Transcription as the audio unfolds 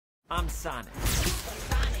I'm Sonic.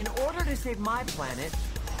 In order to save my planet,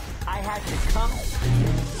 I had to come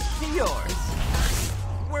to yours.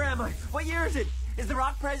 Where am I? What year is it? Is The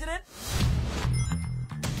Rock president?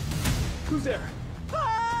 Who's there?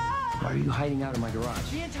 Ah! Why are you hiding out in my garage?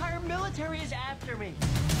 The entire military is after me.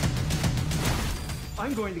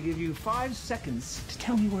 I'm going to give you 5 seconds to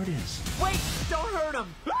tell me where it is. Wait, don't hurt him.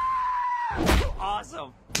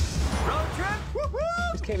 Awesome. Road trip?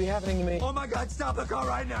 Woohoo! This can't be happening to me. Oh my God, stop the car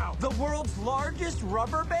right now. The world's largest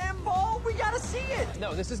rubber band ball? We gotta see it.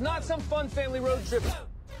 No, this is not some fun family road trip.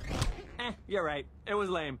 You're right. It was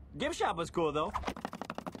lame. Gift shop was cool though.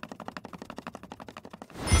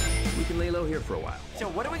 We can lay low here for a while. So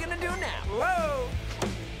what are we gonna do now? Whoa!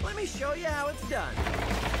 Let me show you how it's done.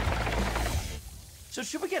 So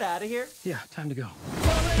should we get out of here? Yeah, time to go.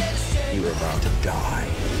 You are about to die.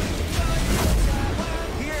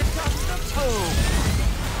 Here comes the boom.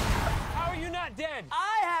 How are you not dead?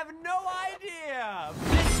 I have no idea.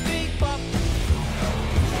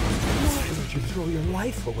 Why would you throw your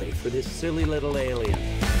life away for this silly little alien?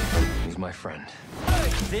 He's my friend.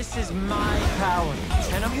 This is my power,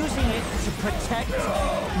 and I'm using it to protect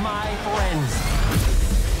my friends.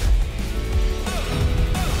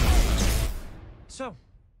 So,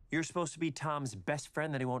 you're supposed to be Tom's best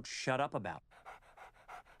friend that he won't shut up about.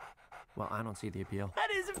 Well, I don't see the appeal.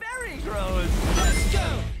 That is very gross. Let's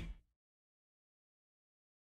go!